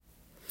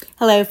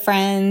Hello,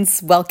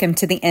 friends. Welcome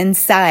to the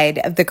inside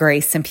of the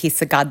Grace and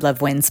Peace of God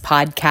Love Wins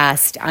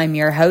podcast. I'm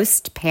your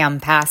host, Pam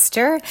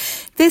Pastor.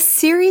 This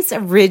series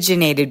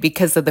originated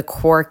because of the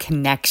core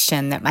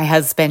connection that my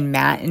husband,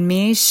 Matt, and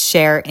me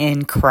share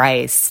in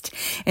Christ.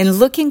 And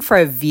looking for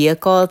a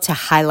vehicle to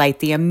highlight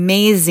the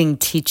amazing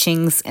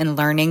teachings and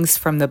learnings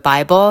from the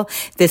Bible,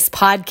 this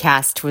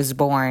podcast was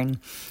born.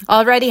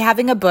 Already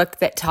having a book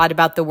that taught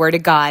about the Word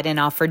of God and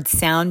offered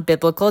sound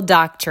biblical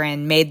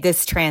doctrine made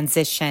this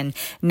transition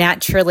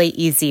naturally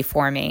easy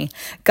for me.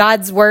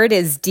 God's word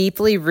is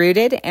deeply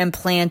rooted and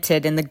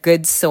planted in the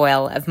good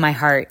soil of my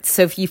heart.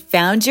 So if you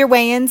found your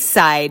way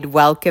inside,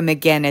 welcome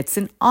again. It's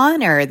an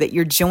honor that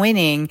you're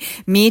joining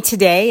me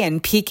today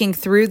and peeking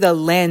through the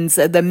lens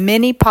of the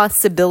many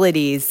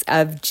possibilities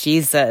of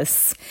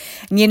Jesus.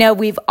 You know,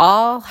 we've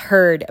all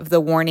heard of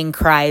the warning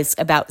cries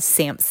about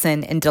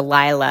Samson and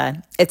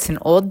Delilah. It's an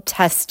Old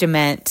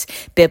Testament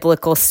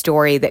biblical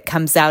story that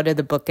comes out of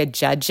the book of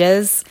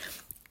Judges.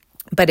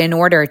 But in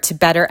order to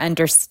better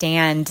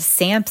understand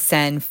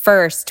Samson,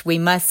 first, we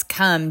must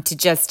come to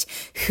just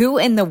who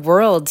in the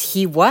world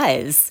he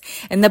was.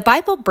 And the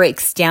Bible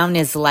breaks down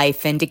his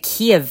life into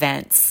key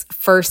events.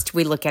 First,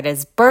 we look at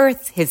his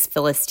birth, his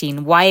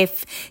Philistine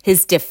wife,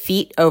 his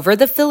defeat over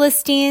the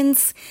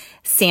Philistines,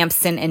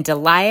 Samson and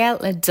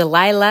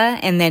Delilah,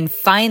 and then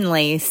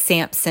finally,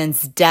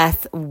 Samson's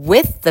death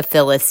with the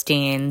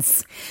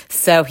Philistines.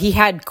 So he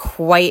had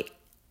quite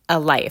a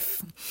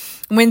life.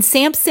 When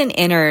Samson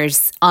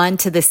enters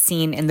onto the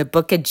scene in the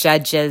book of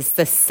Judges,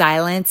 the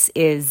silence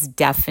is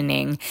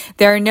deafening.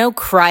 There are no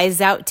cries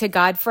out to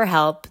God for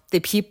help. The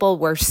people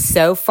were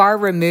so far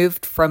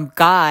removed from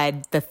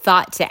God, the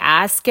thought to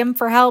ask him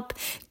for help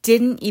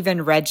didn't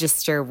even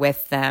register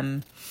with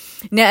them.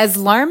 Now, as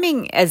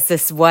alarming as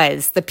this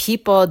was, the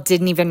people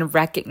didn't even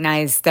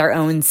recognize their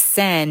own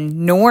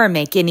sin, nor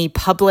make any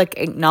public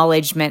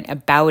acknowledgement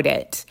about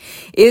it.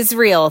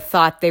 Israel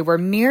thought they were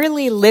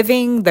merely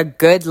living the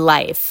good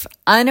life,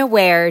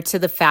 unaware to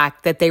the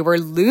fact that they were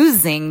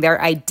losing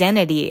their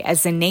identity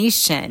as a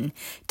nation.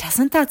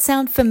 Doesn't that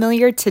sound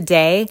familiar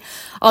today?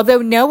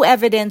 Although no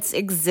evidence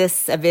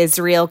exists of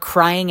Israel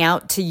crying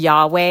out to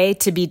Yahweh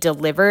to be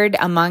delivered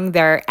among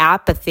their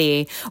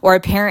apathy or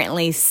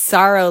apparently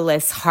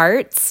sorrowless hearts,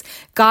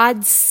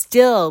 God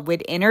still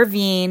would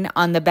intervene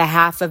on the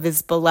behalf of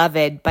his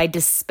beloved by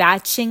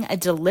dispatching a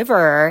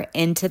deliverer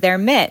into their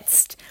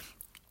midst.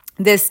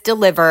 This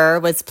deliverer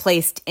was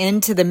placed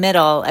into the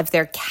middle of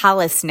their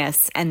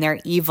callousness and their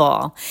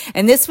evil.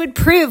 And this would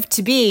prove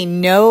to be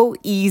no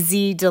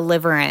easy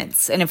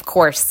deliverance. And of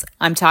course,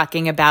 I'm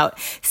talking about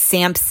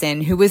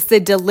Samson, who was the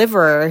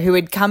deliverer who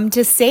had come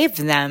to save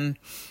them.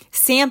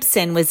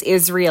 Samson was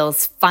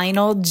Israel's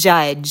final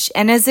judge,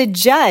 and as a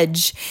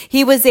judge,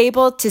 he was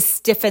able to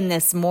stiffen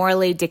this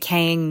morally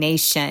decaying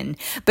nation.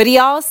 But he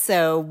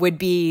also would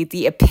be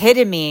the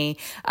epitome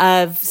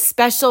of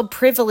special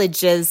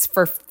privileges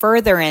for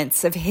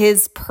furtherance of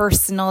his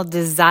personal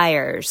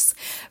desires.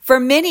 For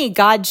many,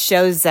 God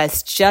shows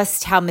us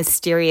just how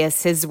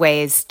mysterious his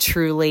ways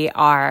truly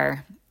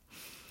are.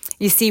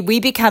 You see, we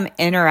become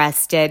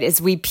interested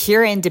as we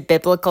peer into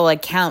biblical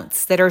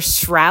accounts that are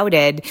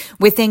shrouded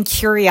within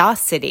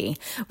curiosity.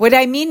 What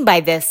I mean by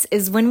this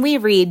is when we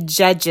read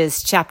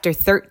Judges chapter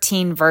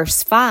 13,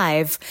 verse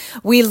 5,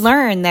 we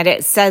learn that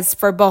it says,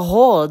 "For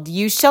behold,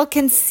 you shall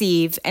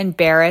conceive and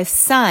bear a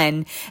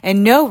son,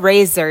 and no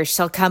razor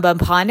shall come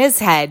upon his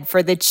head,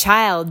 for the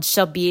child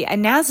shall be a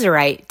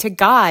Nazirite to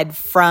God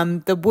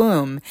from the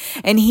womb,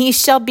 and he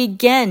shall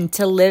begin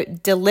to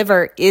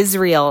deliver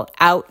Israel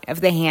out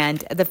of the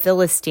hand of the Philistines."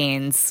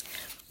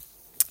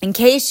 In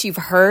case you've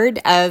heard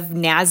of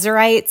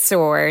Nazirites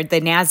or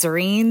the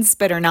Nazarenes,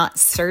 but are not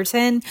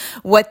certain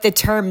what the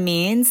term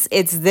means,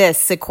 it's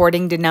this,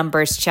 according to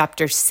Numbers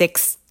chapter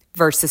 6,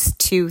 verses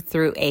 2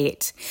 through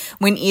 8.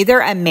 When either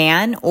a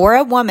man or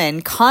a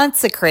woman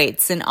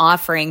consecrates an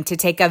offering to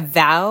take a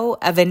vow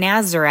of a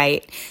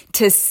Nazirite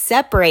to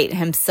separate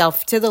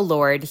himself to the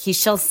Lord, he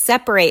shall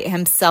separate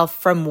himself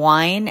from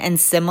wine and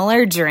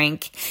similar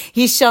drink.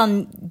 He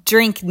shall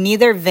drink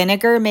neither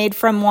vinegar made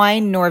from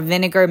wine nor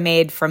vinegar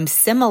made from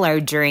similar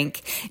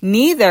drink.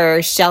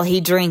 Neither shall he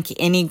drink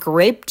any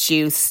grape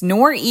juice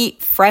nor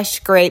eat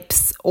fresh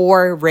grapes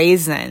or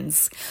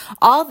raisins.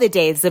 All the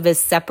days of his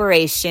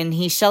separation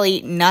he shall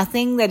eat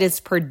nothing that is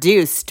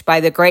produced by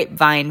the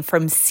grapevine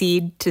from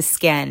seed to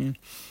skin.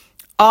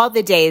 All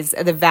the days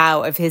of the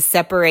vow of his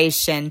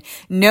separation,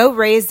 no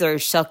razor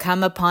shall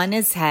come upon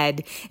his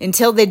head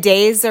until the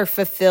days are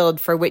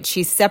fulfilled for which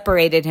he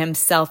separated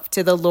himself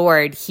to the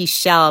Lord. He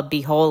shall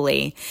be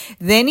holy.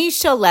 Then he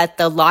shall let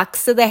the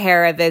locks of the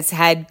hair of his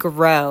head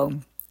grow.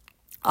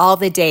 All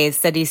the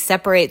days that he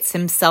separates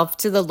himself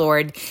to the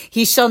Lord,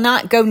 he shall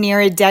not go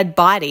near a dead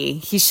body.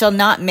 He shall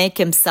not make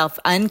himself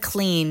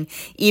unclean,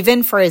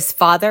 even for his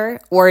father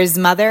or his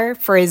mother,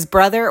 for his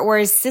brother or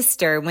his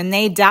sister when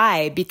they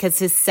die, because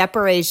his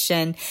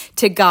separation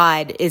to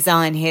God is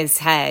on his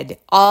head.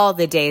 All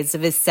the days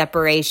of his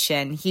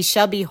separation, he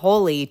shall be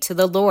holy to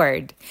the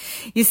Lord.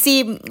 You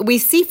see, we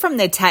see from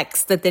the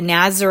text that the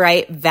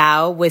Nazirite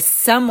vow was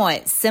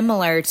somewhat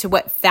similar to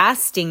what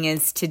fasting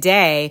is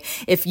today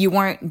if you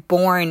weren't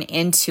born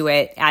into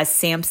it as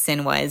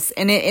Samson was.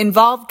 And it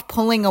involved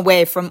pulling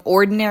away from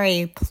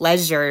ordinary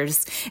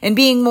pleasures and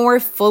being more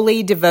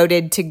fully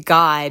devoted to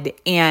God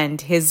and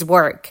his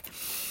work.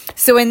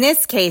 So in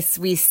this case,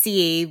 we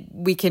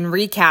can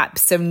recap.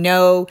 So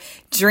no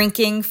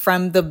drinking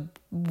from the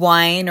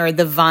wine or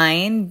the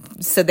vine.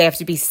 So they have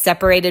to be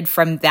separated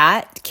from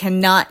that,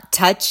 cannot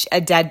touch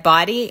a dead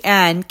body,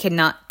 and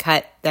cannot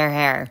cut their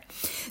hair.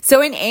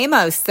 So in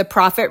Amos, the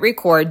prophet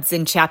records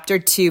in chapter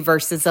 2,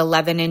 verses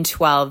 11 and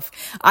 12,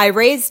 I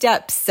raised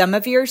up some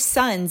of your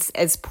sons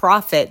as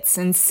prophets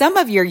and some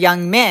of your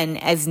young men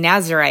as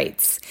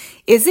Nazirites.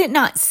 Is it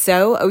not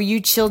so, O you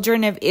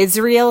children of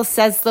Israel,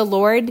 says the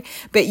Lord?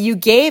 But you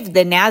gave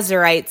the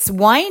Nazirites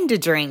wine to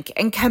drink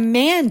and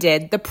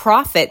commanded the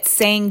prophets,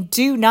 saying,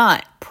 do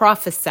not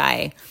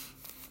prophesy.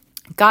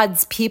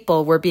 God's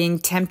people were being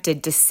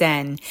tempted to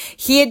sin.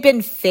 He had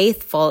been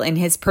faithful in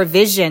his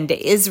provision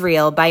to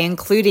Israel by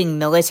including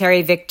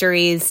military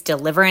victories,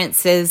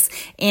 deliverances,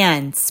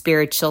 and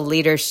spiritual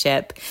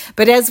leadership.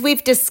 But as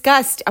we've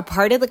discussed, a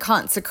part of the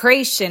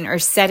consecration or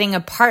setting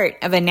apart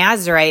of a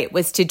Nazirite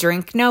was to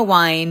drink no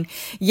wine,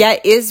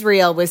 yet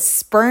Israel was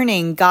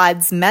spurning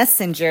God's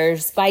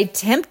messengers by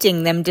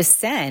tempting them to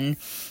sin.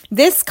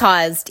 This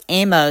caused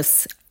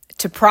Amos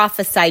to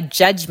prophesy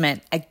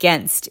judgment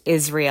against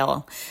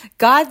Israel.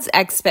 God's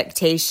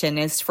expectation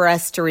is for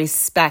us to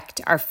respect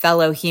our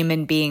fellow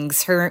human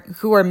beings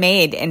who are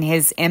made in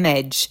his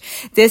image.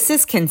 This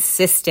is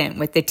consistent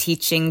with the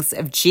teachings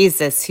of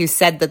Jesus, who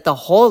said that the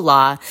whole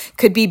law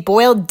could be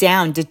boiled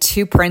down to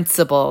two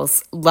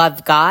principles: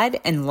 love God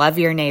and love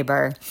your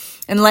neighbor.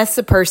 Unless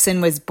a person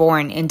was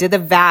born into the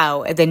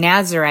vow of the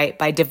Nazirite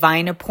by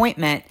divine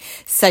appointment,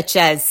 such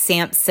as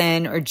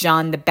Samson or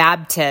John the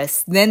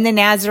Baptist, then the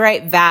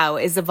Nazirite vow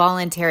is a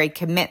voluntary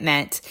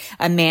commitment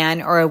a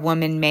man or a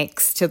woman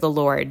makes to the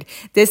Lord.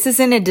 This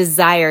isn't a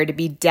desire to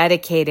be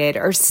dedicated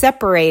or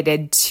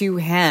separated to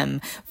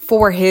him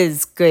for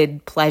his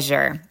good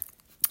pleasure.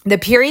 The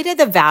period of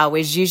the vow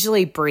is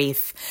usually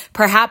brief,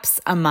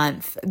 perhaps a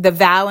month. The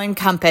vow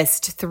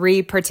encompassed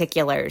three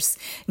particulars: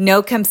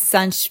 no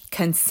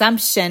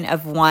consumption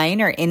of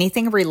wine or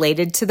anything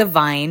related to the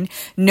vine,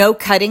 no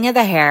cutting of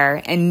the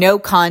hair, and no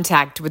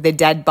contact with a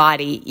dead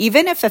body,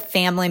 even if a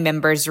family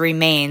member's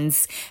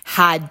remains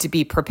had to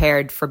be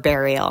prepared for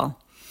burial.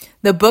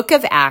 The book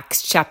of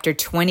Acts, chapter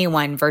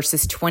 21,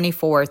 verses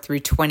 24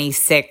 through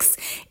 26,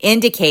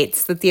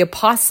 indicates that the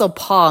Apostle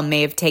Paul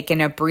may have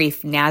taken a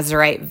brief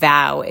Nazirite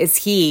vow as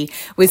he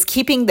was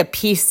keeping the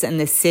peace in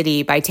the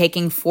city by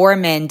taking 4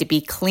 men to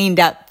be cleaned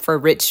up for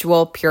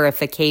ritual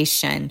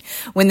purification.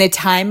 When the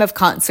time of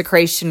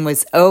consecration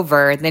was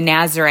over, the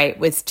Nazirite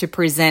was to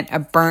present a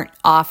burnt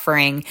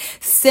offering,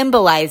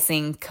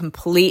 symbolizing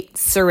complete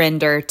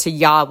surrender to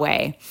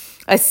Yahweh,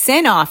 a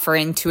sin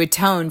offering to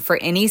atone for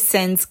any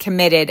sins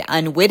committed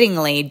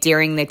unwittingly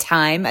during the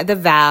time of the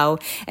vow,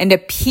 and a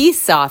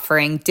peace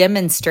offering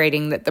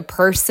demonstrating that the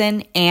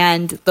person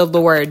and the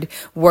Lord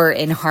were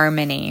in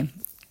harmony.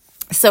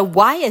 So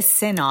why a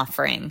sin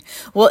offering?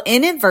 Well,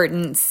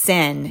 inadvertent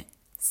sin,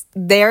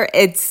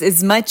 it's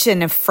as much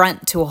an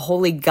affront to a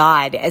holy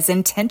God as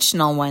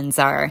intentional ones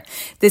are.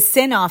 The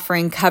sin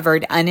offering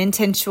covered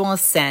unintentional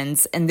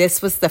sins, and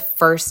this was the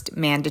first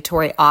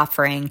mandatory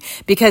offering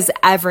because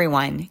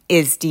everyone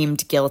is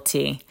deemed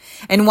guilty.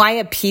 And why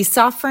a peace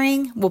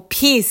offering? Well,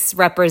 peace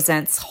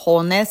represents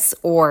wholeness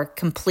or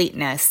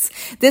completeness.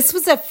 This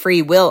was a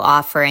free will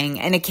offering,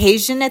 an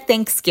occasion of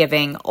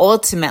thanksgiving.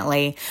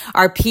 Ultimately,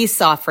 our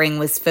peace offering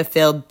was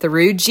fulfilled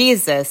through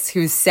Jesus,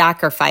 whose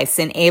sacrifice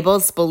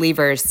enables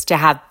believers to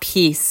have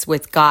peace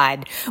with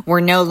God.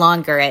 We're no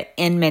longer at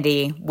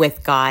enmity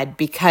with God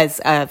because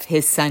of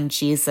his son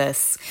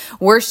Jesus.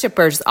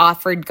 Worshippers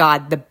offered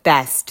God the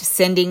best,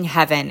 sending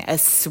heaven a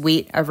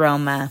sweet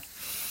aroma.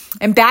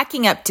 And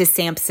backing up to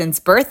Samson's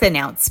birth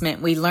announcement,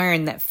 we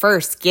learn that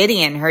first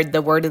Gideon heard the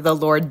word of the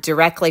Lord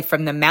directly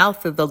from the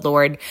mouth of the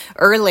Lord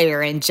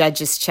earlier in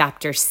Judges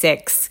chapter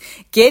 6.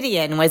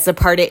 Gideon was a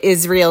part of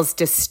Israel's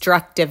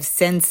destructive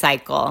sin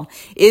cycle.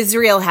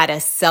 Israel had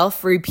a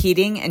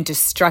self-repeating and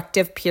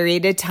destructive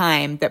period of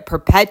time that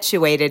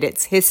perpetuated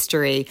its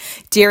history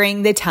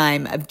during the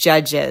time of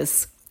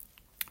Judges.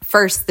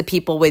 First, the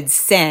people would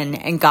sin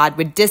and God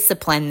would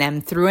discipline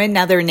them through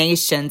another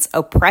nation's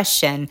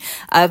oppression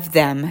of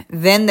them.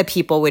 Then the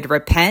people would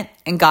repent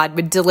and God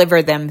would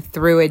deliver them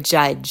through a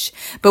judge.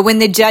 But when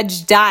the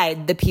judge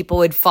died, the people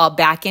would fall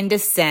back into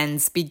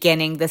sins,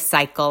 beginning the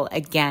cycle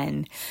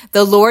again.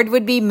 The Lord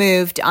would be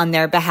moved on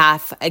their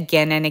behalf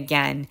again and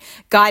again.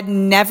 God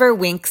never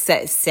winks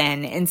at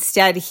sin.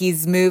 Instead,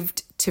 he's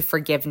moved to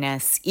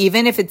forgiveness,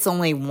 even if it's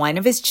only one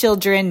of his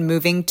children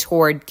moving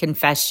toward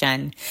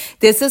confession.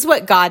 This is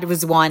what God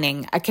was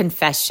wanting, a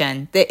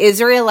confession. The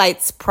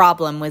Israelites'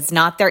 problem was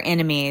not their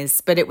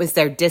enemies, but it was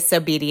their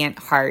disobedient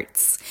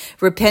hearts.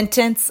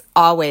 Repentance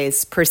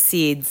always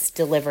precedes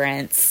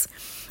deliverance.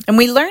 And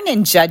we learn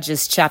in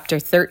Judges chapter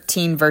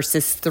 13,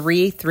 verses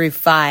 3 through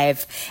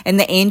 5, and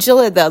the angel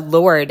of the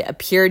Lord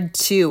appeared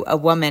to a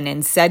woman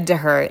and said to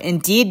her,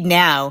 "Indeed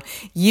now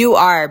you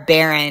are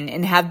barren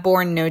and have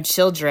borne no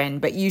children,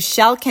 but you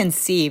shall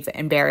conceive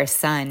and bear a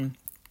son.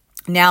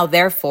 Now,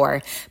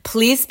 therefore,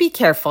 please be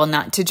careful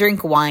not to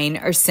drink wine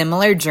or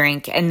similar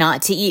drink and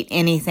not to eat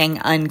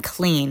anything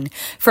unclean.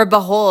 For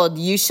behold,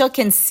 you shall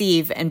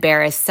conceive and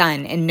bear a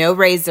son, and no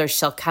razor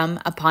shall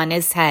come upon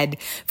his head.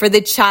 For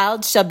the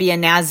child shall be a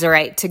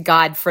Nazarite to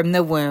God from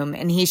the womb,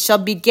 and he shall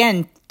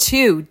begin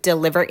to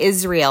deliver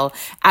Israel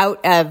out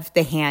of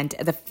the hand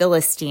of the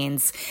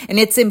Philistines." And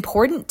it's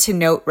important to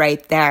note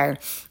right there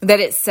that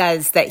it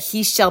says that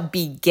he shall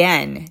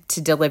begin to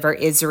deliver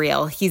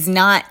Israel. He's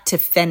not to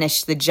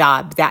finish the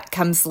job. That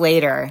comes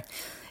later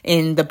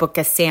in the book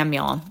of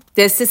Samuel.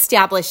 This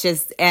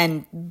establishes,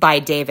 and by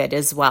David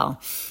as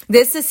well,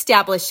 this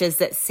establishes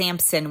that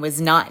Samson was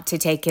not to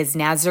take his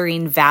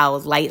Nazarene vow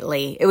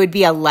lightly. It would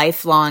be a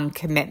lifelong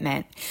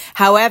commitment.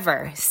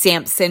 However,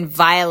 Samson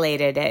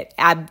violated it,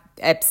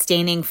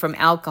 abstaining from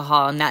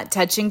alcohol, not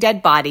touching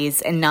dead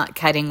bodies, and not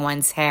cutting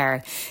one's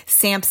hair.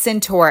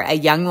 Samson tore a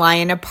young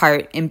lion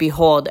apart, and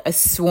behold, a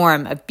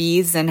swarm of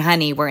bees and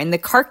honey were in the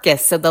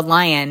carcass of the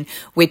lion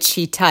which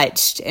he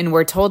touched. And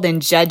we're told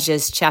in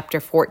Judges chapter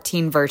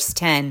 14, verse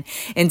 10,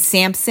 "And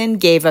Samson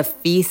gave a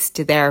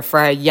feast there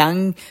for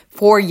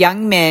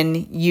young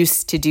men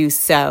used to do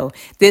so."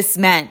 This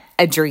meant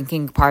a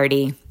drinking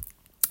party.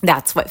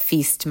 That's what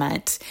feast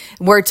meant.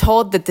 We're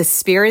told that the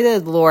Spirit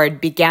of the Lord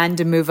began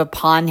to move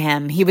upon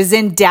him. He was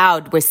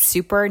endowed with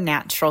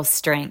supernatural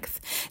strength.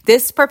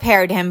 This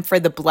prepared him for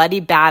the bloody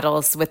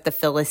battles with the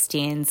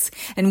Philistines.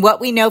 And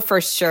what we know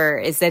for sure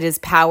is that his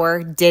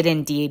power did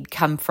indeed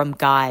come from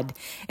God.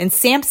 And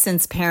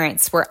Samson's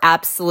parents were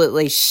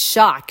absolutely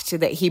shocked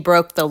that he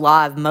broke the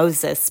law of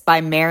Moses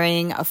by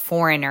marrying a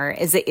foreigner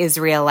as an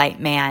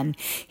Israelite man.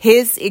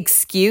 His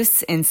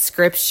excuse in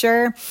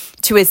scripture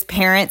to his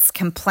parents'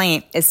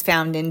 complaint is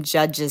found in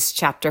Judges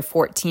chapter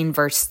 14,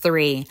 verse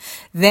 3.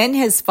 "Then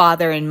his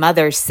father and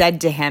mother said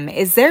to him,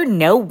 'Is there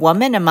no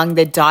woman among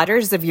the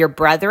daughters of your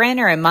brethren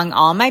or among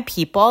all my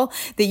people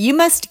that you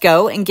must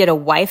go and get a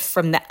wife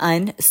from the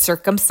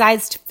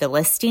uncircumcised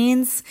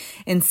Philistines?'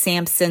 And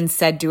Samson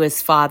said to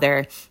his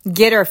father,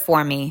 'Get her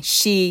for me.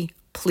 She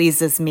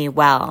pleases me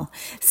well.'"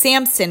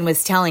 Samson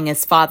was telling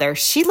his father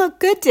she looked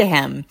good to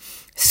him.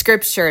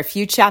 Scripture a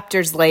few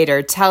chapters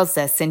later tells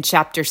us in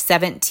chapter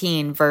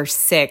 17, verse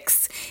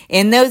 6,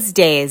 "In those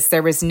days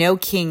there was no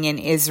king in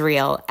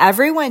Israel.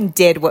 Everyone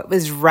did what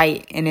was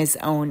right in his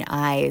own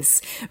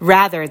eyes,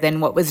 rather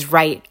than what was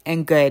right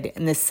and good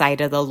in the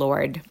sight of the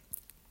Lord."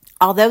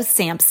 Although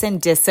Samson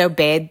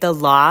disobeyed the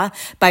law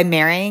by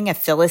marrying a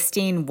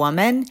Philistine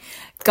woman,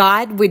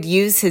 God would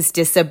use his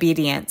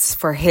disobedience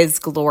for his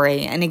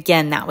glory. And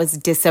again, that was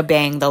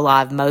disobeying the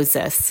law of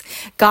Moses.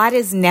 God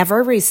is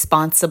never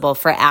responsible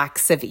for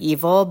acts of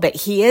evil, but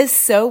he is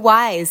so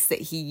wise that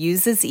he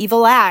uses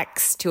evil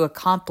acts to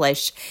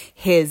accomplish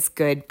his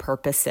good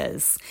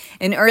purposes.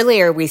 And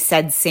earlier we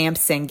said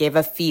Samson gave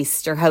a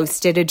feast or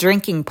hosted a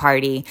drinking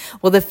party.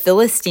 Well, the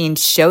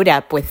Philistines showed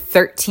up with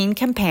 13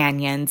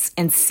 companions,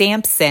 and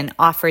Samson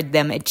offered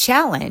them a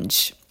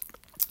challenge.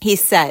 He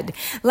said,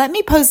 "Let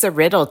me pose a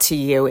riddle to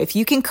you. If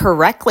you can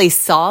correctly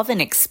solve and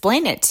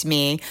explain it to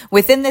me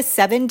within the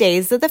 7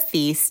 days of the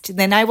feast,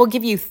 then I will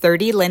give you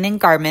 30 linen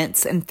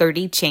garments and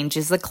 30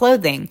 changes of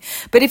clothing.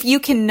 But if you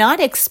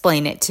cannot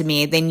explain it to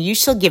me, then you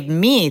shall give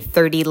me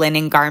 30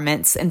 linen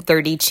garments and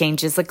 30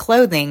 changes of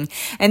clothing."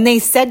 And they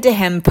said to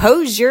him,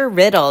 "Pose your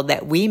riddle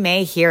that we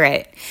may hear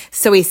it."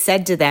 So he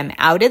said to them,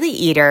 "Out of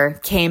the eater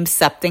came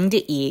something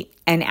to eat,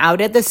 and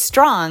out of the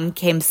strong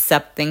came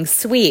something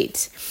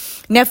sweet."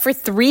 Now, for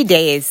 3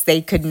 days,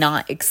 they could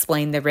not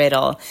explain the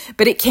riddle.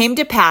 But it came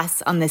to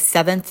pass on the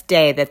 7th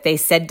day that they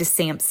said to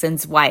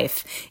Samson's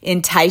wife,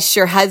 "Entice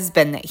your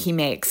husband that he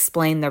may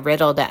explain the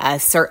riddle to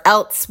us, or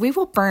else we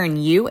will burn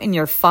you and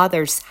your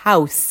father's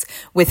house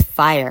with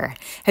fire.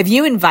 Have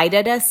you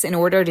invited us in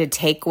order to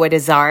take what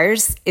is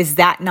ours? Is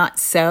that not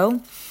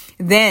so?"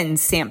 Then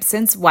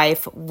Samson's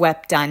wife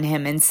wept on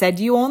him and said,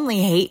 "You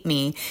only hate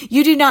me.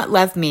 You do not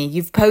love me.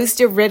 You've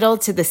posed a riddle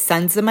to the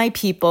sons of my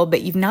people,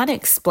 but you've not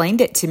explained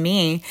it to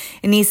me."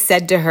 And he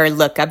said to her,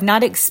 "Look, I've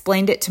not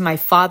explained it to my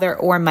father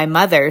or my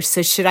mother,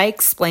 so should I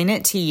explain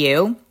it to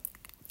you?"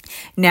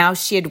 Now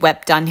she had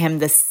wept on him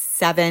the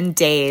 7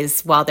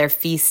 days while their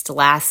feast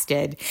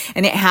lasted.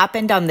 And it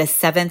happened on the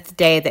 7th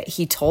day that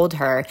he told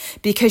her,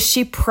 because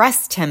she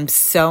pressed him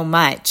so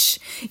much.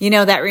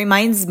 That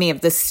reminds me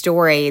of the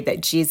story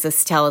that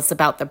Jesus tells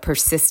about the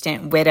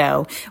persistent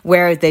widow,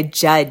 where the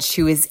judge,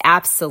 who is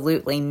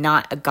absolutely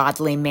not a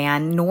godly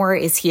man, nor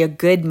is he a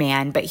good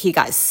man, but he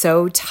got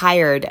so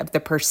tired of the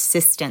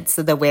persistence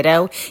of the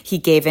widow, he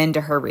gave in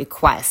to her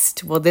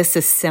request. Well, this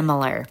is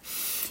similar.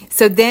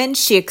 So then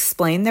she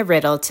explained the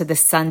riddle to the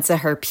sons of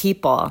her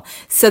people.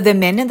 So the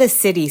men of the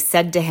city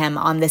said to him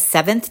on the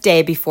 7th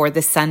day before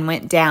the sun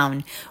went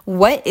down,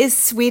 "What is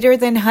sweeter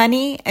than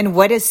honey, and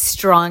what is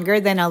stronger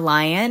than a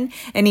lion?"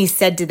 And he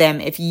said to them,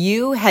 "If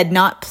you had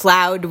not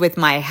plowed with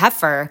my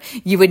heifer,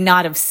 you would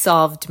not have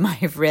solved my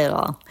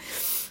riddle."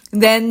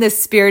 Then the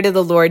Spirit of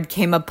the Lord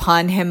came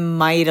upon him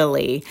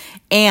mightily,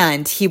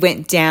 and he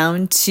went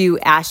down to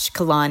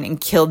Ashkelon and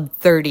killed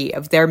 30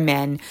 of their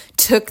men,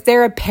 took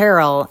their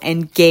apparel,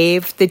 and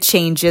gave the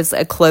changes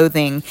of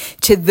clothing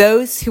to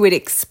those who had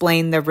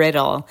explained the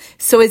riddle.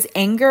 So his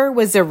anger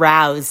was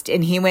aroused,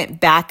 and he went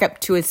back up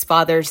to his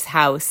father's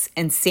house,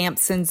 and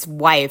Samson's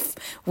wife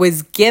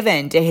was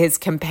given to his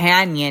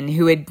companion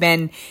who had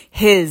been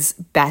his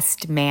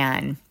best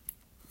man.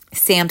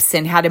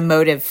 Samson had a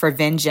motive for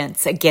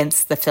vengeance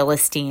against the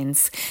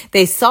Philistines.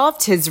 They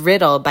solved his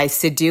riddle by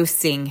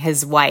seducing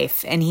his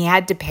wife, and he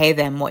had to pay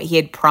them what he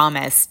had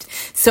promised.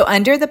 So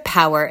under the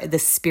power of the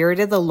Spirit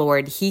of the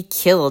Lord, he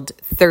killed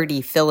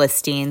 30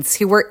 Philistines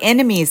who were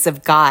enemies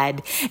of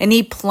God, and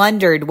he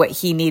plundered what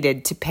he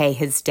needed to pay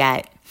his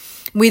debt.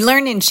 We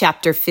learn in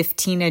chapter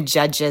 15 of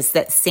Judges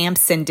that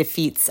Samson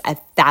defeats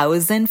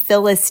 1,000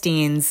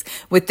 Philistines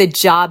with the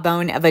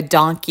jawbone of a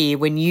donkey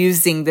when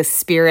using the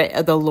Spirit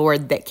of the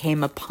Lord that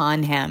came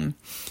upon him.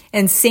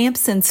 And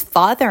Samson's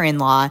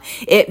father-in-law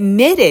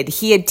admitted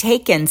he had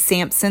taken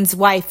Samson's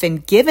wife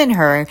and given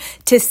her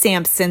to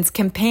Samson's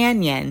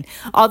companion.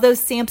 Although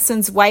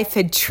Samson's wife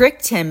had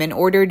tricked him in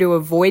order to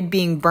avoid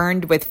being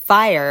burned with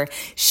fire,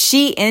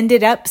 she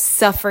ended up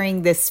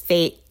suffering this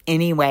fate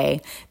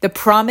anyway. The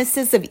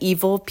promises of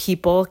evil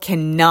people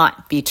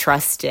cannot be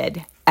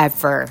trusted,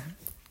 ever.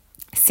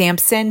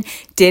 Samson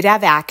did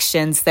have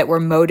actions that were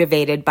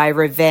motivated by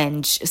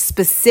revenge.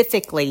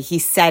 Specifically, he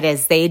said,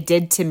 "As they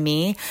did to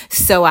me,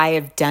 so I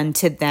have done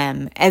to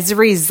them." As a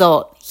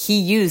result, he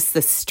used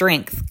the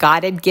strength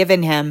God had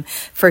given him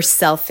for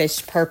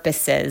selfish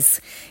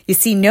purposes. You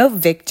see, no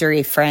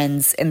victory,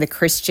 friends, in the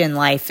Christian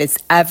life is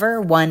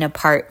ever won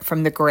apart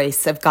from the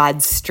grace of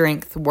God's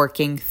strength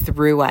working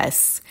through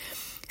us.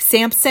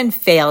 Samson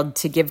failed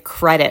to give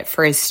credit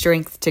for his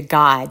strength to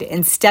God,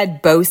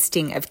 instead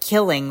boasting of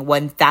killing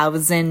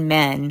 1,000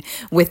 men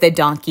with a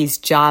donkey's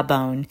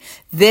jawbone.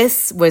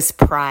 This was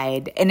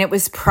pride, and it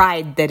was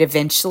pride that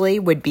eventually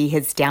would be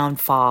his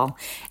downfall.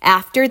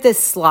 After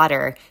this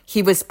slaughter,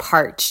 he was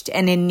parched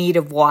and in need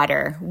of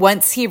water.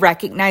 Once he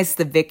recognized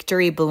the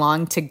victory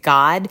belonged to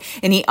God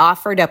and he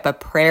offered up a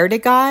prayer to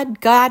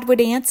God, God would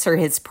answer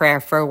his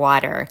prayer for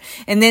water.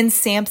 And then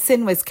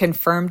Samson was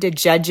confirmed a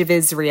judge of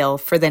Israel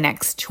for the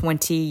next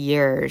 20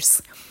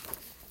 years.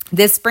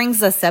 This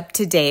brings us up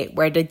to date,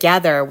 where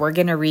together we're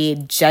going to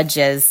read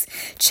Judges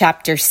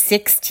chapter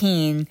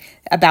 16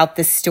 about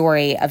the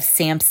story of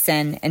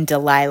Samson and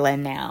Delilah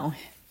now.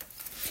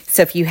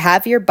 So if you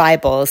have your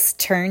Bibles,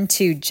 turn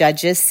to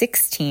Judges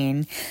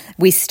 16.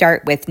 We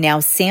start with, "Now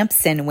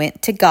Samson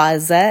went to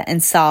Gaza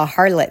and saw a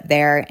harlot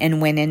there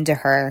and went into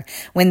her.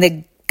 When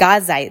the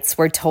Gazites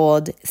were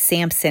told,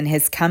 'Samson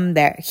has come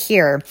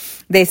here,'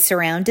 they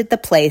surrounded the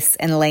place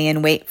and lay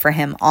in wait for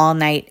him all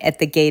night at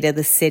the gate of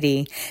the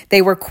city.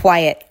 They were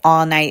quiet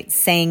all night,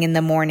 saying in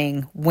the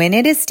morning, 'When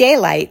it is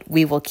daylight,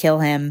 we will kill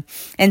him.'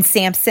 And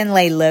Samson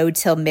lay low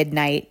till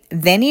midnight.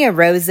 Then he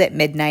arose at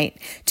midnight,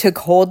 took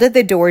hold of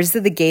the doors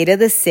of the gate of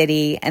the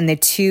city and the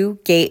 2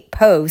 gate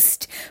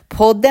posts,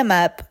 pulled them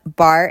up,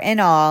 bar and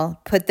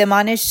all, put them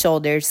on his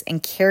shoulders,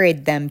 and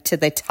carried them to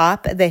the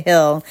top of the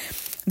hill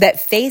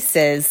that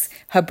faces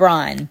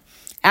Hebron.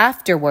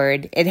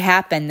 Afterward, it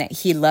happened that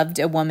he loved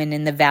a woman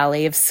in the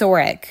valley of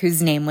Sorek,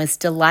 whose name was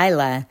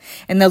Delilah.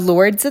 And the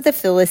lords of the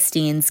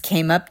Philistines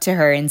came up to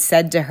her and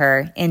said to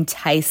her,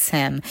 'Entice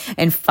him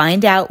and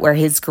find out where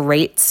his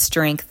great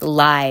strength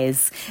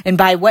lies, and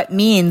by what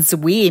means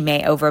we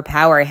may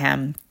overpower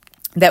him,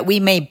 that we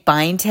may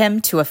bind him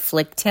to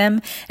afflict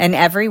him, and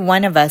every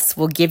one of us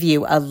will give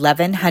you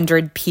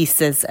 1,100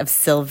 pieces of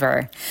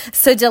silver.'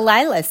 So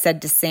Delilah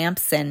said to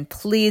Samson,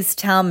 'Please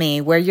tell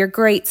me where your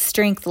great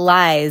strength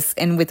lies,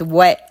 and with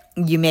what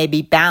you may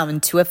be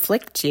bound to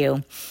afflict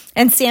you.'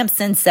 And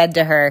Samson said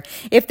to her,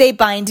 'If they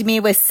bind me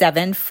with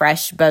 7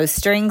 fresh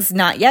bowstrings,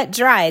 not yet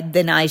dried,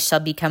 then I shall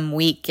become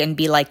weak and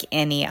be like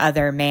any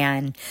other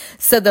man.'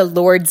 So the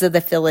lords of the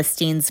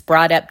Philistines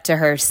brought up to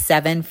her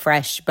 7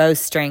 fresh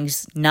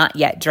bowstrings, not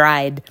yet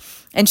dried.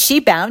 And she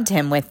bound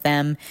him with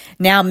them.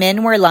 Now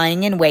men were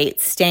lying in wait,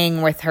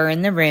 staying with her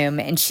in the room.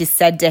 And she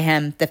said to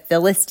him, "The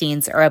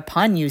Philistines are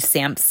upon you,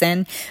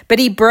 Samson." But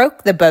he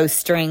broke the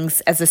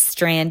bowstrings as a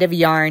strand of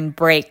yarn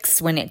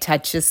breaks when it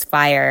touches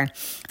fire.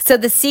 So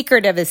the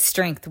secret of his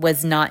strength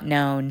was not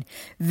known.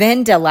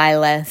 Then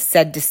Delilah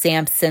said to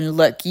Samson,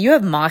 "Look, you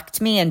have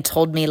mocked me and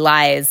told me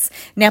lies.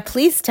 Now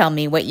please tell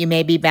me what you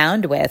may be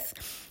bound with."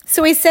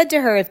 So he said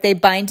to her, "If they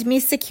bind me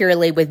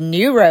securely with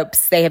new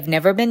ropes they have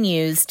never been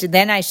used,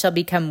 then I shall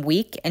become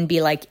weak and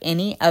be like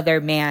any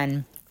other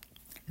man."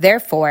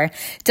 Therefore,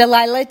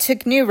 Delilah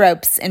took new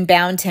ropes and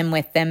bound him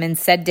with them and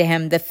said to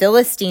him, "The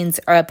Philistines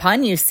are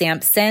upon you,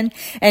 Samson."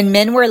 And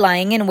men were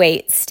lying in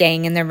wait,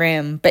 staying in the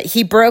room. But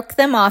he broke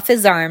them off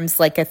his arms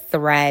like a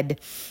thread.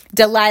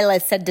 Delilah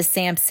said to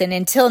Samson,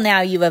 "Until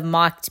now you have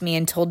mocked me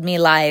and told me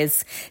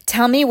lies.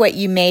 Tell me what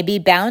you may be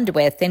bound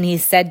with." And he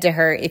said to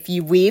her, "If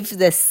you weave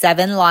the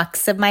 7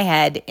 locks of my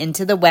head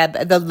into the web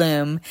of the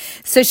loom."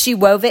 So she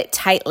wove it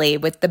tightly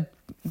with the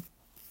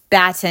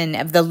batten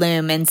of the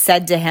loom and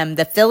said to him,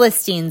 "The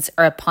Philistines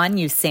are upon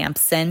you,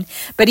 Samson."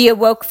 But he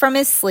awoke from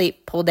his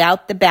sleep, pulled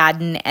out the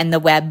batten and the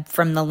web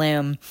from the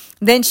loom.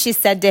 Then she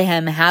said to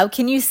him, "How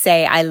can you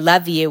say I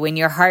love you when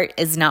your heart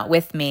is not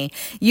with me?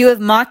 You have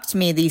mocked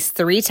me these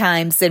 3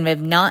 times and have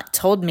not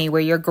told me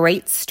where your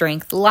great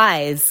strength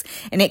lies."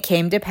 And it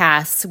came to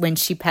pass when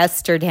she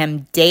pestered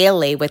him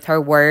daily with her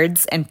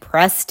words and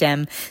pressed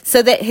him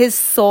so that his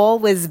soul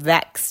was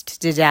vexed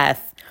to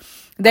death,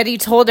 that he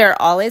told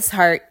her all his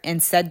heart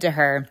and said to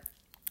her,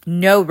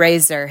 "No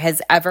razor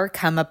has ever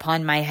come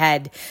upon my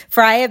head,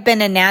 for I have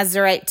been a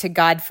Nazirite to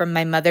God from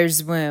my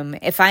mother's womb.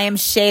 If I am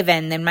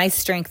shaven, then my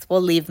strength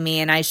will leave me,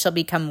 and I shall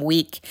become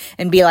weak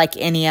and be like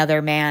any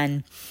other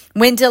man."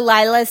 When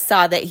Delilah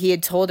saw that he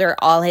had told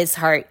her all his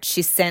heart,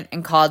 she sent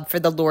and called for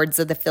the lords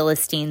of the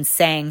Philistines,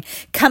 saying,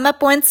 "Come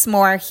up once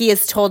more, he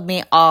has told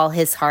me all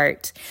his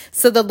heart."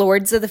 So the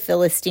lords of the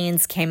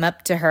Philistines came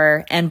up to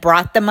her and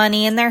brought the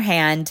money in their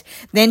hand.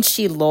 Then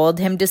she lulled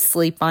him to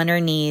sleep on her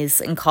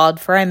knees and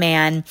called for a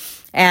man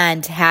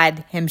and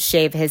had him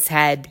shave his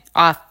head,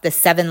 off the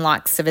 7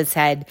 locks of his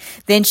head.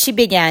 Then she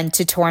began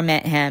to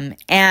torment him,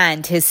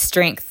 and his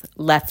strength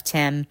left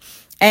him.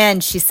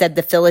 And she said,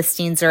 "The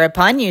Philistines are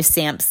upon you,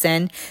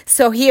 Samson."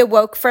 So he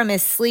awoke from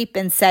his sleep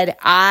and said,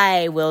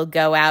 "I will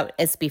go out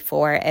as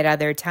before at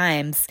other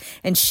times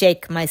and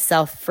shake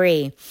myself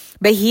free."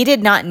 But he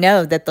did not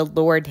know that the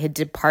Lord had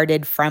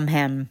departed from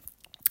him.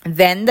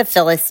 Then the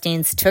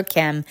Philistines took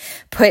him,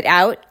 put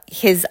out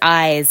his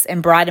eyes,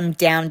 and brought him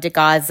down to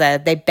Gaza.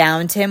 They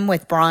bound him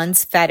with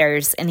bronze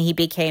fetters, and he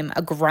became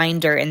a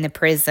grinder in the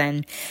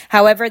prison.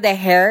 However, the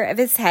hair of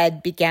his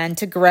head began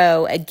to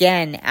grow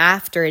again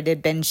after it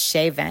had been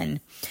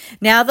shaven.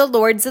 Now the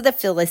lords of the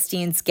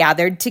Philistines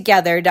gathered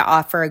together to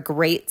offer a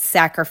great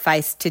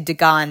sacrifice to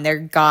Dagon, their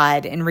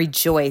god, and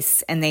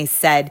rejoice. And they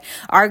said,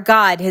 "Our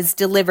God has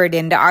delivered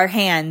into our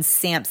hands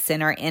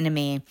Samson, our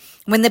enemy."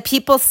 When the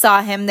people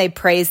saw him, they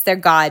praised their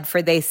God,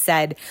 for they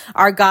said,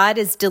 "Our God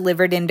has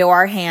delivered into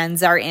our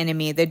hands our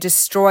enemy, the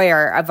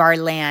destroyer of our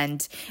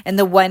land, and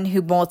the one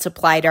who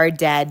multiplied our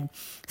dead."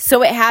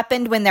 So it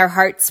happened when their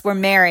hearts were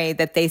merry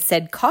that they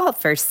said, "Call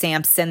for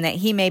Samson that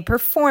he may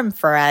perform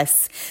for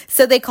us."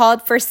 So they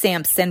called for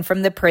Samson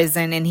from the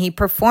prison, and he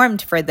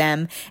performed for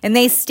them, and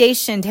they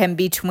stationed him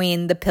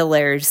between the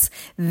pillars.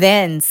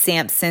 Then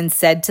Samson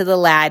said to the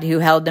lad who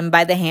held him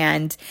by the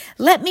hand,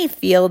 "Let me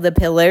feel the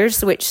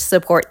pillars which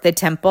support the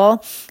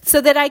temple, so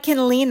that I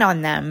can lean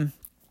on them."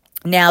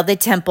 Now the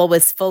temple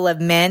was full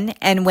of men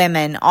and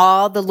women.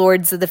 All the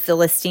lords of the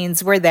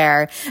Philistines were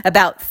there,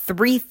 about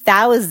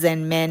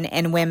 3,000 men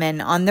and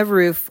women on the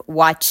roof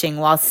watching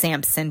while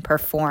Samson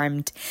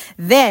performed.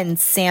 Then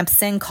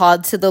Samson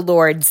called to the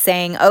Lord,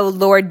 saying, "O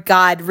Lord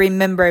God,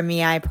 remember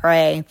me, I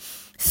pray.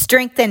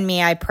 Strengthen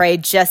me, I pray,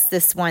 just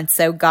this once,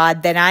 O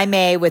God, that I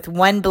may with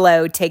one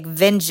blow take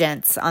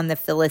vengeance on the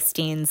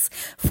Philistines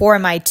for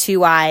my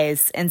 2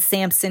 eyes." And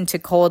Samson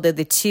took hold of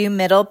the 2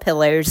 middle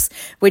pillars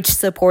which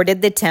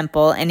supported the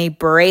temple, and he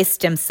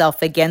braced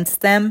himself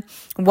against them,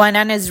 one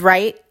on his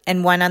right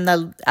and one on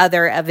the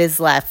other of his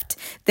left.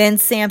 Then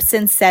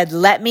Samson said,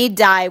 "Let me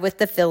die with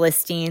the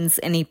Philistines."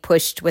 And he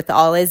pushed with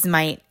all his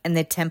might, and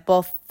the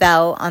temple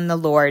fell on the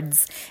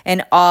lords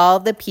and all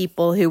the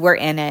people who were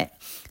in it.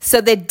 So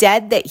the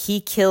dead that he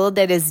killed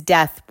at his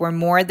death were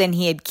more than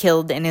he had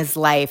killed in his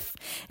life.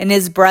 And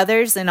his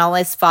brothers and all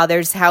his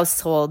father's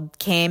household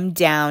came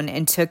down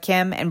and took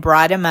him and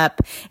brought him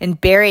up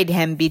and buried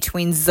him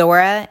between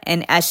Zorah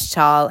and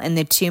Eshtal in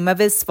the tomb of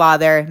his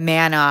father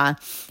Manoah.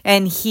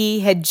 And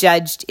he had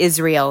judged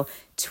Israel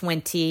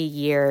 20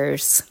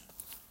 years.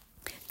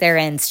 There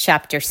ends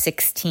chapter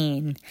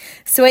 16.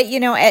 So,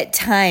 at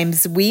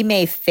times we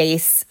may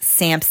face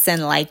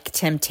Samson-like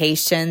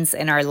temptations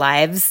in our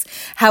lives.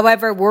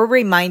 However, we're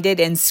reminded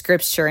in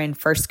Scripture in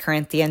 1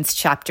 Corinthians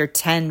chapter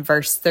 10,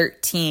 verse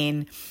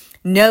 13,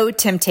 no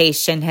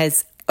temptation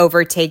has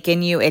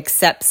overtaken you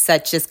except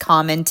such as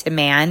common to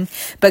man,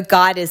 but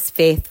God is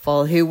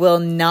faithful, who will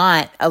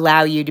not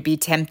allow you to be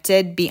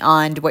tempted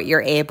beyond what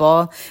you're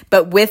able,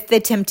 but with the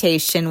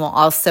temptation will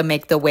also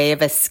make the way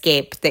of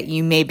escape that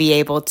you may be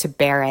able to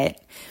bear it.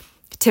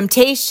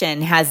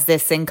 Temptation has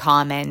this in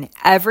common.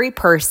 Every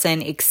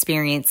person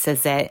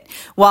experiences it.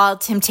 While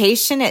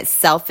temptation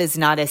itself is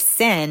not a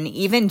sin,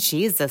 even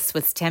Jesus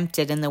was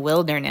tempted in the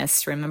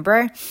wilderness,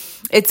 remember?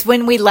 It's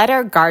when we let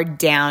our guard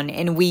down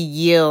and we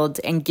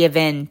yield and give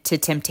in to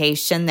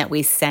temptation that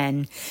we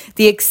sin.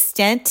 The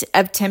extent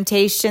of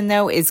temptation,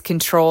 though, is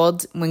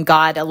controlled when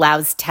God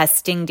allows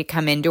testing to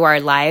come into our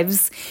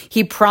lives.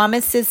 He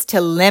promises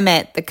to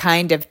limit the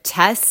kind of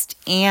test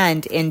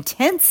and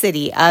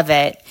intensity of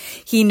it.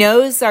 He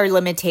knows our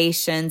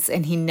limitations,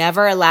 and he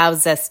never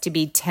allows us to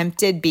be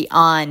tempted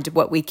beyond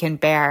what we can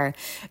bear.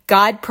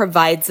 God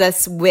provides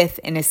us with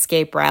an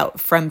escape route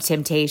from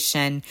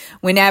temptation.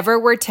 Whenever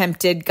we're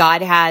tempted,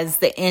 God has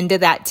the end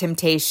of that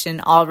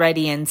temptation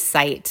already in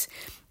sight.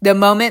 The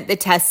moment the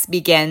test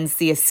begins,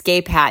 the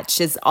escape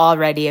hatch is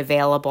already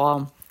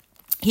available.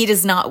 He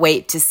does not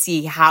wait to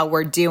see how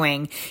we're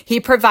doing. He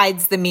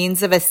provides the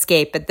means of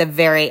escape at the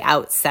very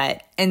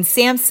outset. And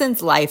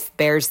Samson's life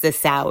bears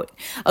this out.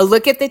 A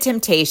look at the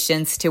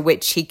temptations to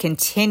which he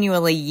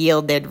continually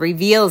yielded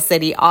reveals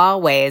that he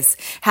always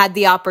had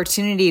the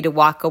opportunity to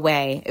walk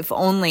away, if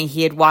only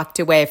he had walked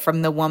away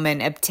from the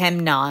woman of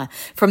Timnah,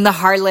 from the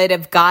harlot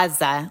of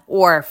Gaza,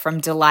 or from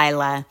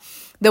Delilah.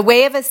 The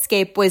way of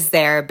escape was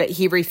there, but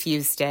he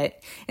refused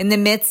it. In the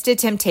midst of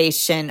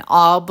temptation,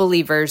 all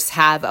believers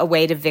have a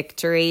way to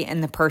victory in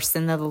the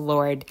person of the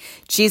Lord,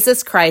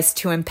 Jesus Christ,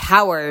 who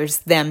empowers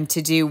them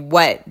to do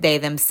what they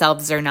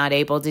themselves are not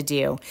able to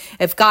do.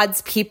 If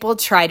God's people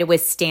try to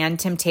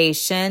withstand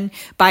temptation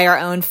by our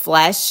own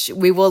flesh,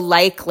 we will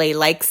likely,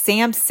 like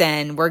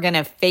Samson, we're going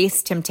to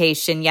face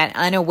temptation, yet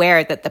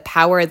unaware that the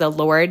power of the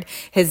Lord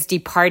has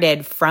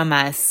departed from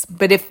us.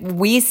 But if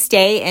we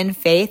stay in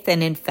faith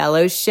and in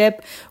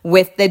fellowship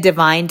with the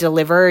divine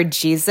deliverer,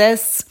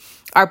 Jesus,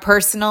 our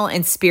personal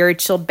and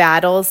spiritual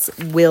battles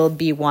will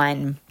be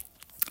won.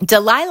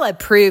 Delilah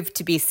proved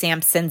to be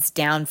Samson's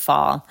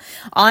downfall.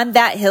 On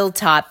that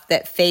hilltop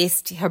that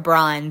faced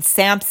Hebron,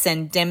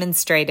 Samson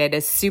demonstrated a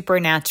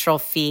supernatural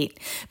feat,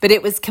 but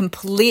it was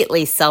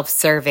completely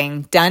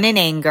self-serving, done in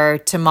anger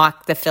to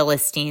mock the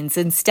Philistines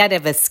instead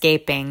of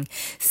escaping.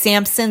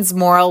 Samson's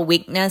moral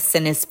weakness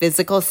and his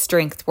physical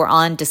strength were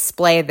on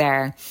display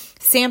there.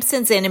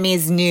 Samson's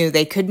enemies knew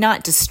they could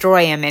not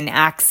destroy him in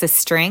acts of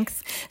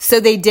strength, so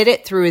they did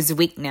it through his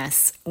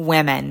weakness,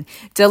 women.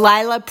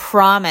 Delilah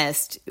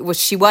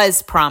she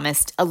was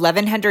promised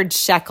 1,100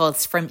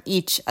 shekels from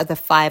each of the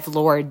 5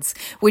 lords,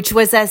 which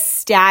was a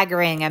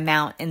staggering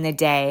amount in the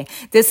day.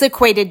 This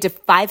equated to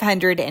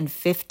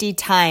 550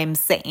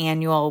 times the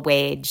annual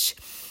wage.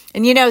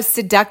 And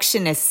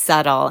seduction is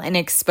subtle and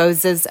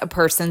exposes a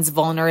person's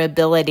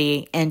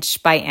vulnerability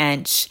inch by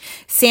inch.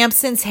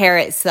 Samson's hair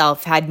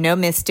itself had no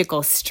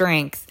mystical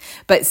strength,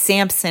 but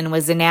Samson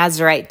was a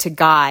Nazirite to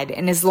God,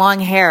 and his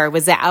long hair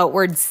was an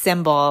outward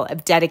symbol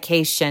of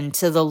dedication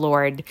to the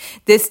Lord.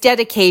 This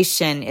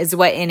dedication is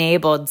what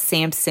enabled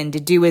Samson to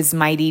do his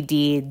mighty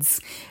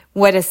deeds.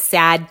 What a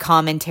sad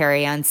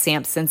commentary on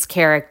Samson's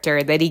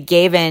character that he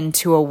gave in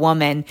to a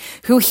woman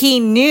who he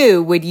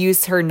knew would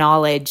use her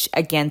knowledge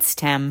against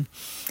him.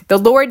 The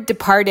Lord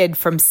departed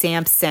from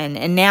Samson,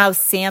 and now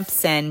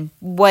Samson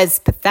was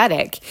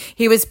pathetic.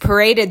 He was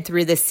paraded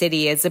through the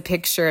city as a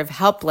picture of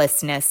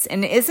helplessness.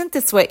 And isn't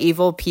this what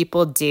evil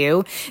people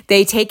do?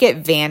 They take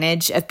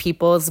advantage of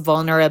people's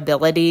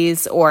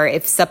vulnerabilities, or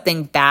if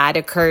something bad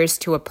occurs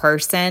to a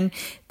person,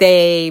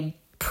 they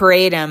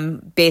parade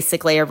them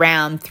basically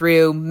around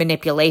through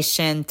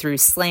manipulation, through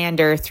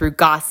slander, through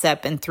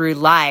gossip, and through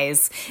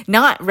lies,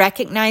 not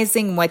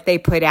recognizing what they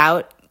put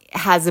out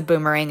has a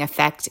boomerang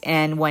effect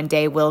and one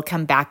day will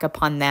come back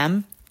upon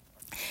them.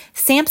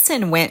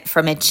 Samson went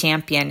from a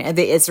champion of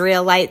the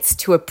Israelites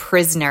to a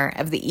prisoner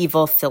of the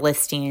evil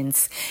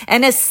Philistines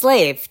and a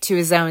slave to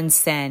his own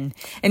sin.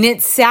 And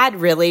it's sad,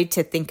 really,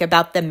 to think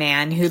about the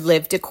man who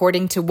lived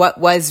according to what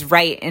was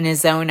right in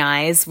his own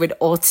eyes would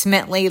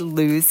ultimately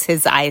lose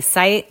his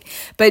eyesight.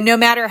 But no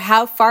matter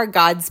how far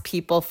God's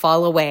people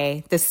fall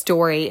away, the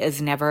story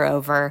is never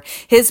over.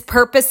 His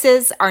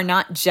purposes are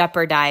not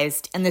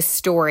jeopardized, and the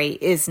story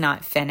is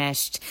not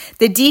finished.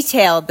 The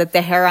detail that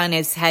the hair on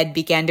his head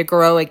began to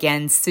grow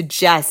again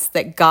suggests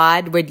that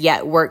God would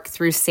yet work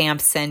through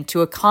Samson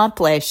to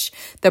accomplish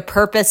the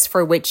purpose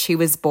for which he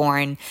was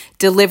born,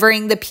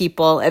 delivering the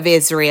people of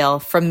Israel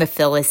from the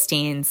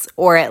Philistines,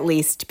 or at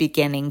least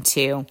beginning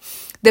to.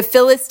 The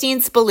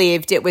Philistines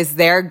believed it was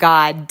their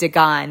god,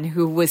 Dagon,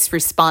 who was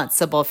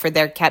responsible for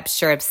their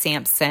capture of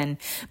Samson,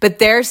 but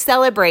their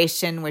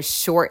celebration was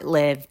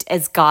short-lived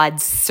as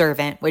God's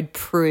servant would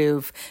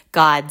prove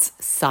God's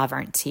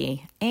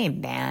sovereignty.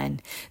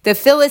 Amen. The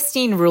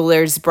Philistine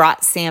rulers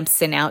brought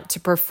Samson out to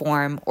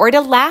perform or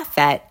to laugh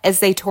at as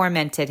they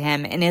tormented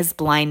him in his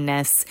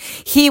blindness.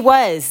 He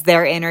was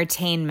their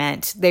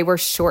entertainment. They were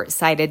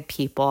short-sighted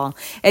people.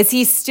 As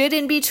he stood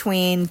in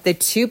between the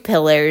two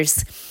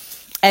pillars,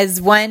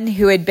 as one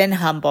who had been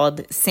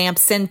humbled,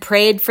 Samson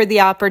prayed for the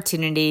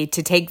opportunity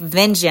to take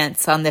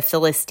vengeance on the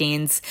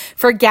Philistines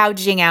for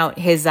gouging out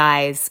his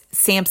eyes.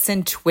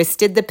 Samson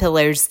twisted the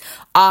pillars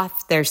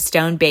off their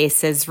stone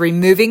bases,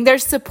 removing their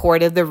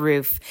support of the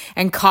roof,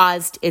 and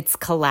caused its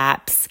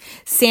collapse.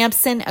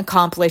 Samson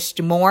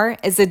accomplished more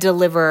as a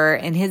deliverer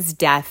in his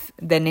death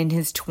than in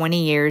his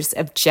 20 years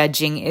of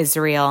judging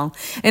Israel.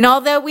 And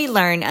although we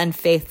learn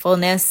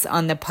unfaithfulness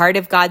on the part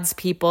of God's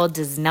people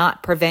does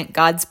not prevent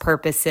God's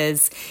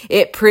purposes,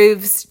 it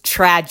proves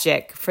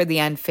tragic for the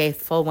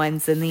unfaithful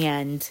ones in the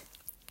end.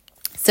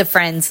 So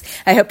friends,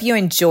 I hope you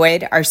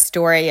enjoyed our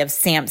story of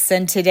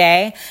Samson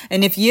today.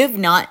 And if you have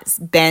not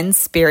been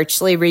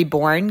spiritually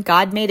reborn,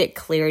 God made it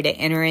clear to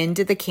enter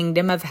into the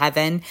kingdom of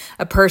heaven,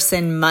 a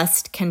person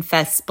must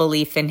confess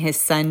belief in his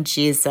son,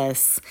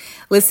 Jesus.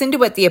 Listen to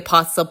what the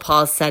Apostle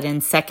Paul said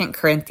in 2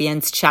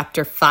 Corinthians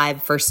chapter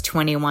 5, verse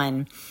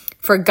 21.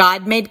 For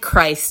God made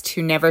Christ,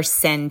 who never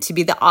sinned, to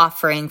be the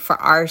offering for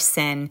our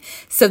sin,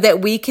 so that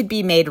we could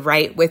be made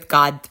right with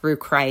God through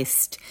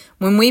Christ.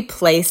 When we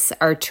place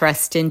our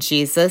trust in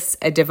Jesus,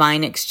 a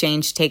divine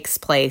exchange takes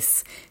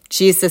place.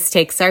 Jesus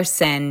takes our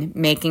sin,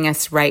 making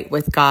us right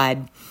with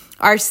God.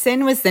 Our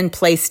sin was then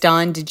placed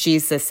on to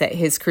Jesus at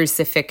his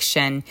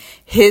crucifixion.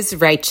 His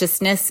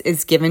righteousness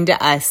is given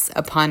to us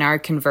upon our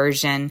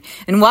conversion.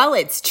 And while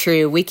it's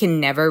true, we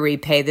can never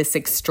repay this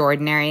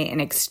extraordinary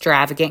and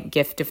extravagant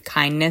gift of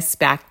kindness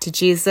back to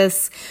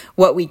Jesus,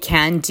 what we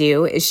can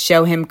do is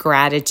show him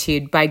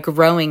gratitude by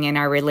growing in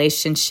our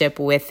relationship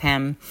with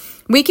him.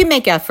 We can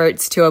make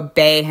efforts to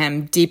obey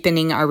him,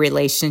 deepening our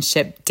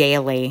relationship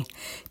daily.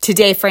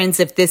 Today, friends,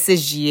 if this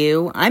is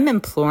you, I'm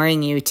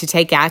imploring you to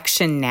take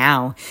action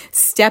now.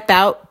 Step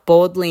out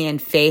boldly in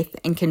faith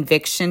and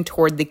conviction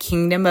toward the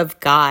kingdom of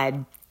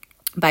God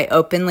by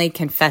openly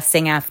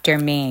confessing after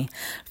me.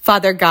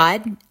 Father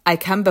God, I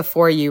come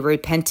before you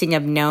repenting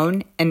of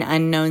known and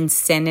unknown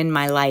sin in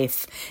my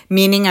life,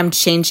 meaning I'm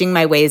changing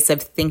my ways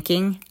of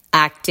thinking,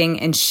 acting,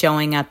 and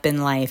showing up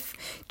in life.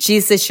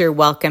 Jesus, you're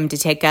welcome to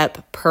take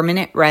up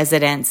permanent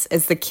residence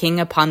as the King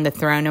upon the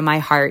throne of my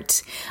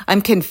heart.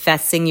 I'm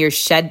confessing your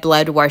shed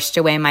blood washed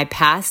away my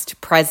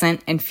past,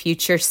 present, and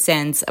future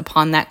sins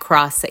upon that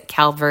cross at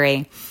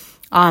Calvary.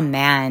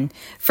 Amen.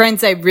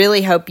 Friends, I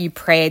really hope you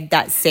prayed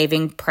that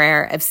saving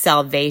prayer of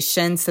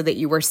salvation so that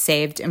you were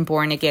saved and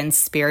born again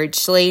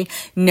spiritually.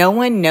 No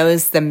one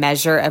knows the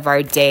measure of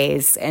our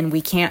days, and we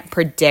can't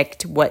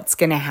predict what's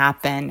going to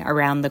happen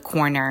around the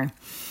corner.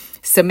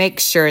 So make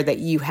sure that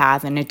you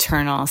have an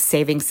eternal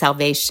saving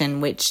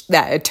salvation, which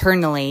that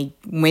eternally,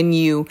 when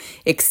you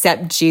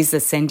accept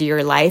Jesus into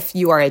your life,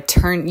 you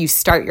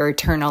start your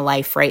eternal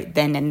life right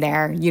then and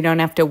there. You don't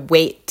have to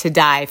wait to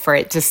die for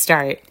it to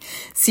start.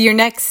 So your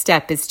next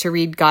step is to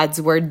read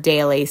God's word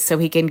daily so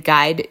he can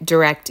guide,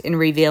 direct, and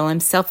reveal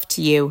himself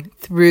to you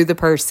through the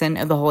person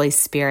of the Holy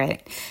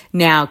Spirit.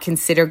 Now,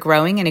 consider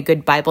growing in a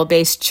good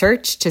Bible-based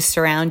church to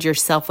surround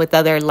yourself with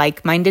other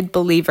like-minded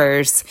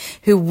believers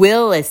who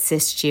will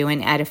assist you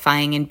in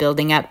edifying and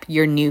building up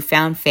your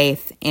newfound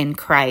faith in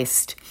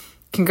Christ.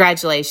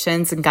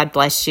 Congratulations and God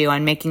bless you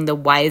on making the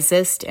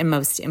wisest and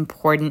most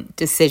important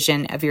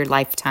decision of your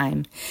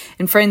lifetime.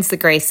 And friends, the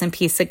Grace and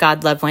Peace of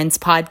God Love Wins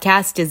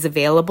podcast is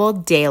available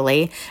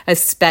daily. A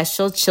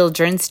special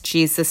Children's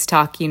Jesus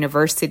Talk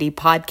University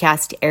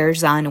podcast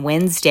airs on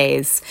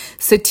Wednesdays.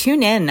 So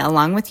tune in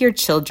along with your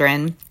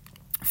children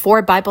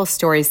for Bible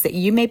stories that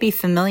you may be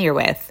familiar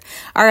with.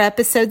 Our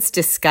episodes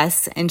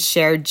discuss and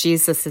share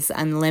Jesus'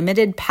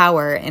 unlimited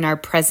power in our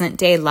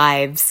present-day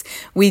lives.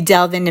 We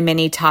delve into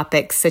many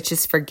topics such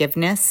as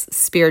forgiveness,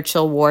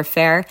 spiritual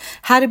warfare,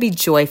 how to be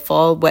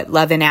joyful, what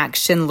love in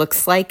action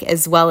looks like,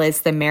 as well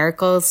as the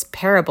miracles,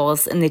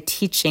 parables, and the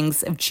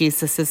teachings of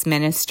Jesus'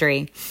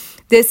 ministry.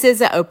 This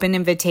is an open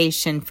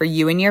invitation for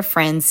you and your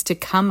friends to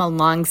come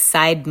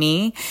alongside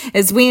me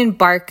as we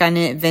embark on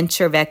an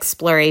adventure of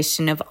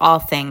exploration of all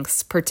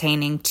things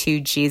pertaining to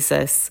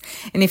Jesus.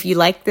 And if you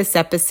like this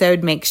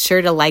episode, make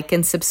sure to like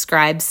and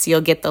subscribe so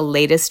you'll get the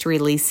latest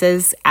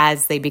releases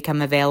as they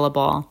become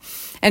available.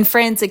 And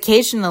friends,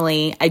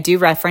 occasionally I do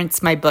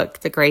reference my book,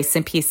 The Grace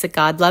and Peace of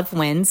God Love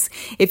Wins.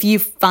 If you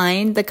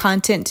find the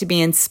content to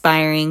be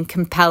inspiring,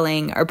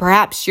 compelling, or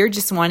perhaps you're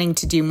just wanting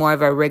to do more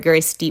of a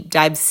rigorous deep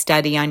dive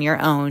study on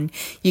your own,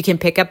 you can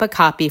pick up a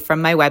copy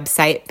from my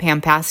website,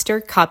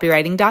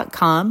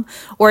 pampastorcopywriting.com,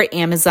 or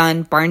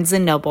Amazon, Barnes &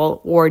 Noble,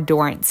 or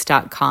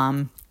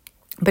Dorrance.com.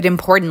 But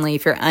importantly,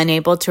 if you're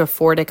unable to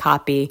afford a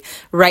copy,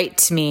 write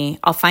to me.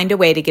 I'll find a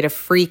way to get a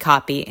free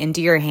copy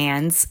into your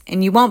hands,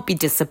 and you won't be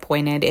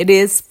disappointed. It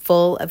is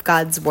full of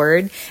God's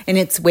word, and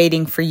it's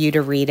waiting for you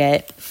to read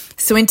it.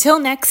 So until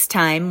next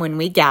time, when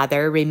we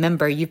gather,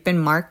 remember you've been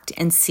marked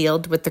and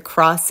sealed with the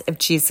cross of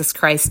Jesus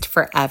Christ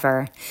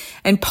forever.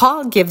 And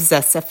Paul gives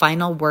us a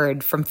final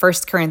word from 1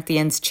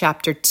 Corinthians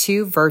chapter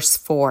 2, verse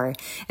 4.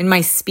 And my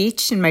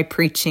speech and my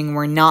preaching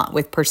were not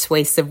with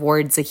persuasive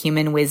words of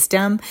human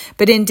wisdom,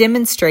 but in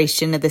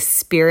demonstration of the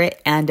Spirit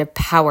and of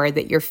power,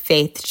 that your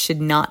faith should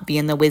not be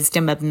in the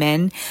wisdom of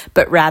men,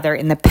 but rather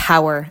in the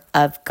power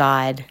of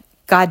God.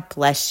 God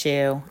bless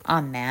you.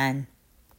 Amen.